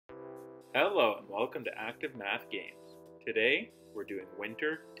Hello and welcome to Active Math Games. Today we're doing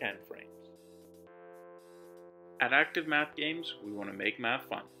Winter 10 frames. At Active Math Games we want to make math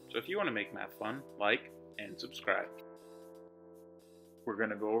fun. So if you want to make math fun, like and subscribe. We're going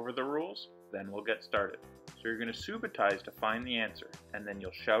to go over the rules, then we'll get started. So you're going to subitize to find the answer and then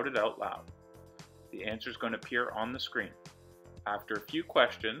you'll shout it out loud. The answer is going to appear on the screen. After a few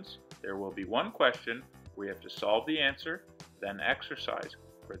questions, there will be one question where you have to solve the answer, then exercise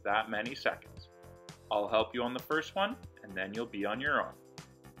for that many seconds. I'll help you on the first one, and then you'll be on your own.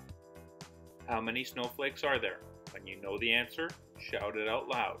 How many snowflakes are there? When you know the answer, shout it out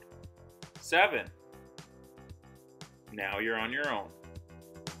loud. 7. Now you're on your own.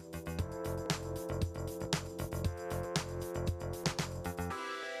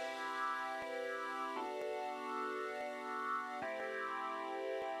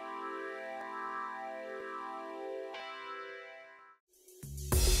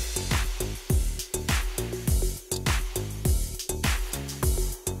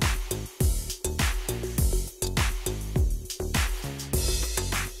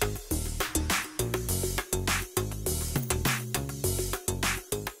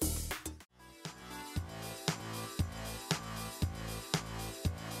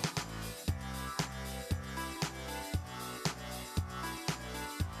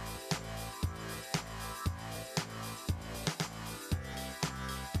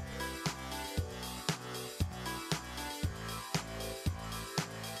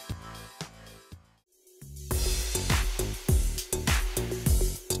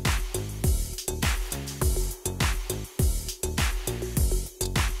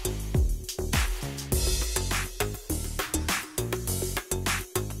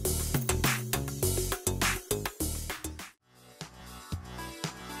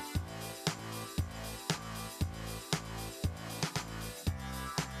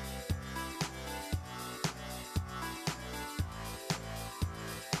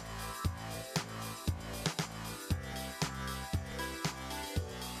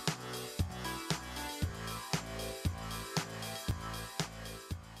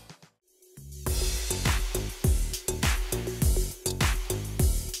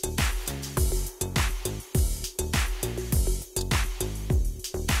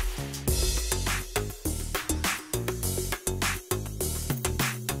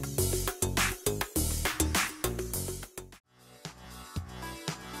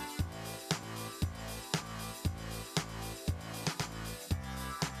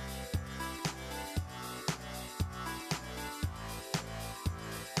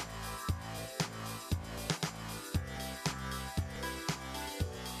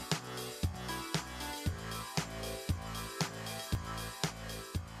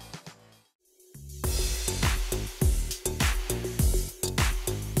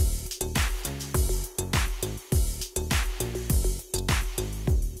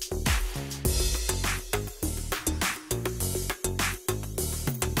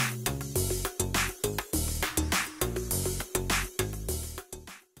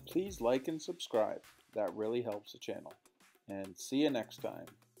 Please like and subscribe. That really helps the channel. And see you next time.